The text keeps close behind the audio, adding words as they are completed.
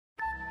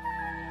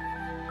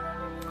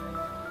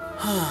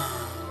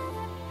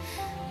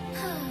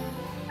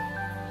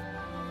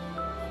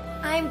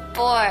I'm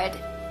bored.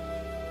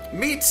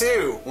 Me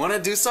too. Want to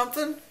do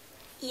something?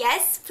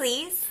 Yes,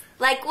 please.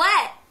 Like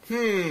what?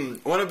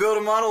 Want to build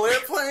a model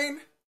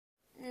airplane?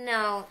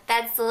 No,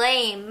 that's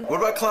lame.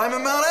 What about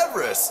climbing Mount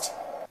Everest?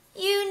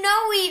 You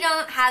know we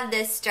don't have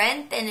the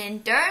strength and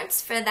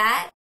endurance for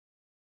that.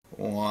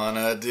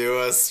 Wanna do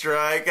a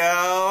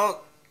strikeout?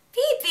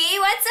 Pee-pee,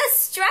 what's a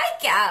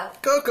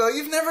strikeout? Coco,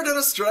 you've never done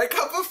a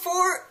strikeout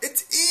before?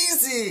 It's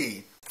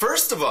easy.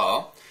 First of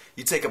all,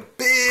 you take a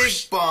big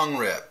bong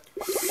rip.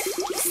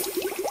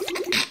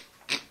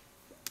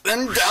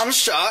 Then down a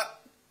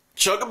shot,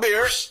 chug a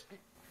beer,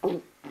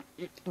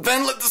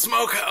 then let the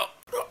smoke out.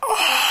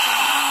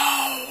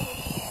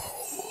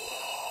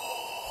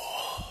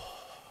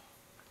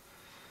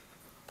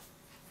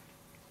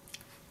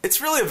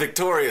 It's really a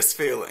victorious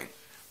feeling.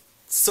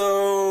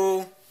 So...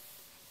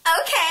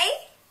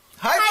 Okay.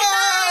 High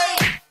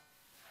five!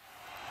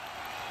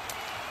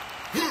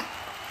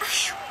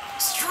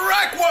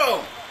 Strike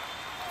one!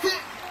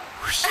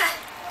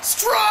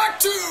 Strike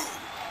two!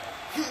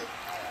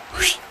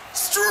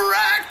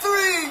 Strike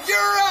three!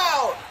 You're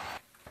out!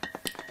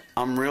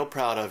 I'm real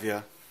proud of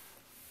you.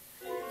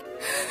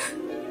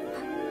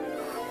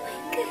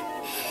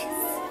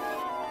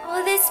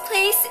 Oh, this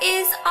place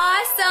is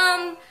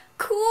awesome!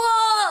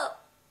 Cool!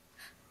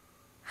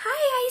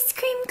 Hi, ice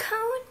cream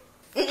cone.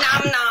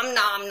 Nom nom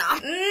nom nom.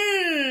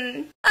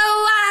 Mmm. Oh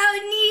wow,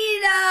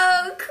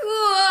 neato.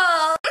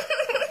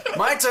 Cool.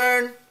 My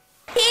turn.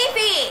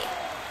 Pee-pee,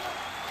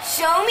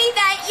 show me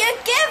that you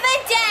give a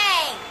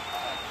dang.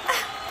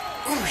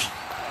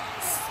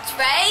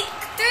 Strike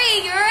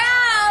three, you're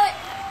out.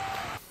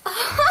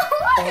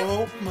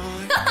 Oh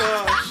my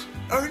gosh.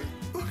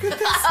 Look at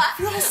this.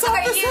 Feel how soft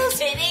Are this you is.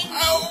 kidding me?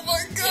 Oh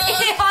my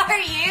god. Are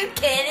you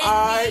kidding me?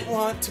 I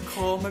want to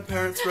call my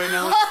parents right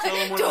now and tell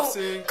them what I'm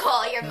seeing. Don't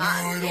call your mom. No,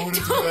 I don't want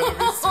to do that.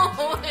 I'm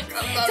not really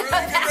good. I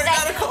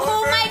gotta call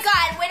Oh my my parents.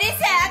 god, what is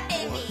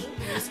happening?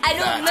 I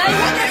don't know.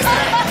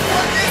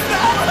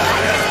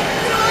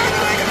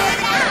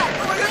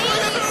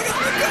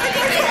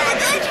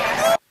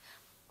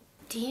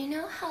 Do you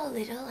know how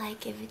little I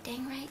give a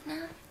dang right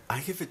now? I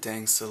give a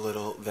dang so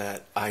little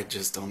that I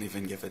just don't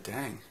even give a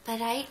dang.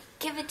 But I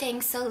give a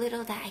dang so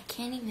little that I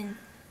can't even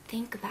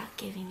think about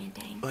giving a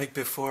dang. Like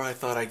before I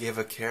thought I gave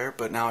a care,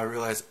 but now I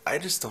realize I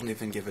just don't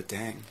even give a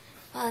dang.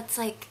 Well, it's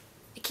like,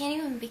 I can't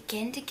even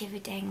begin to give a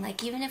dang.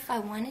 Like, even if I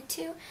wanted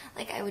to,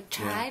 like, I would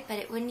try, but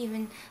it wouldn't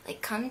even,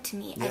 like, come to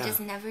me. I just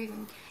never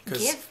even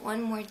give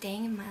one more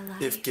dang in my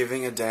life. If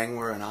giving a dang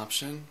were an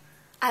option,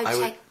 I would I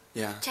check,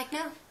 would, check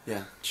no.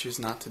 Yeah, choose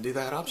not to do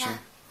that option. Yeah,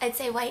 I'd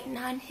say white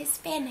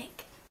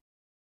non-Hispanic.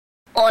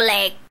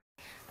 Oleg.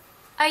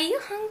 Are you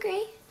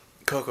hungry?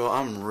 Coco,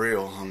 I'm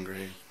real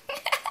hungry.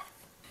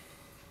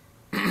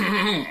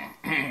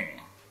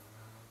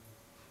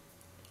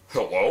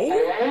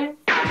 Hello?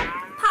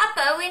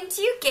 Papa, when did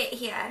you get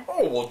here?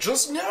 Oh, well,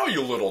 just now,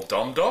 you little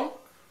dum-dum.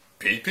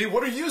 Pee-pee,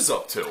 what are yous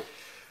up to?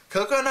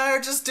 Coco and I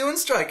are just doing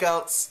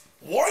strikeouts.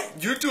 What?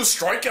 You do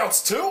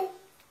strikeouts too?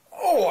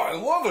 Oh, I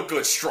love a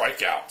good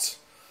strikeout.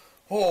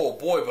 Oh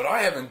boy, but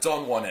I haven't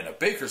done one in a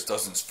baker's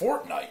dozen's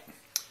fortnight.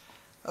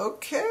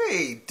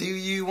 Okay, do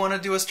you want to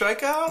do a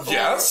strikeout?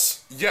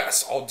 Yes,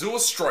 yes, I'll do a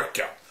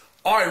strikeout.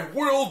 I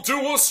will do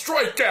a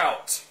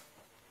strikeout.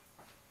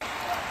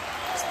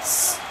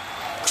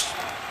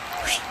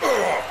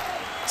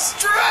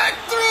 Strike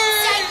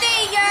three! Strike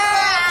three, you're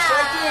out!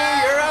 Strike three,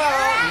 you're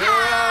out!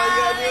 You're out,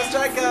 you gotta do a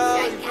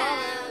strikeout!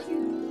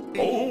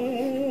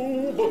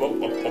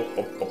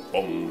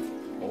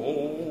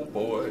 Oh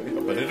boy.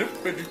 What is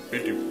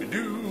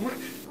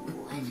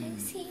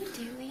he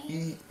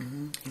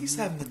doing? He's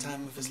having the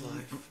time of his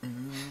life.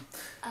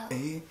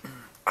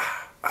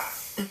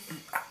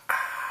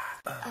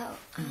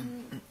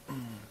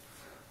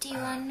 Do you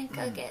want to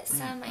go get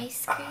some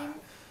ice cream?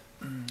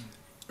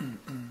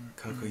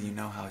 Coco, you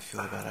know how I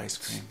feel about ice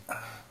cream.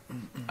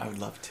 I would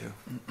love to.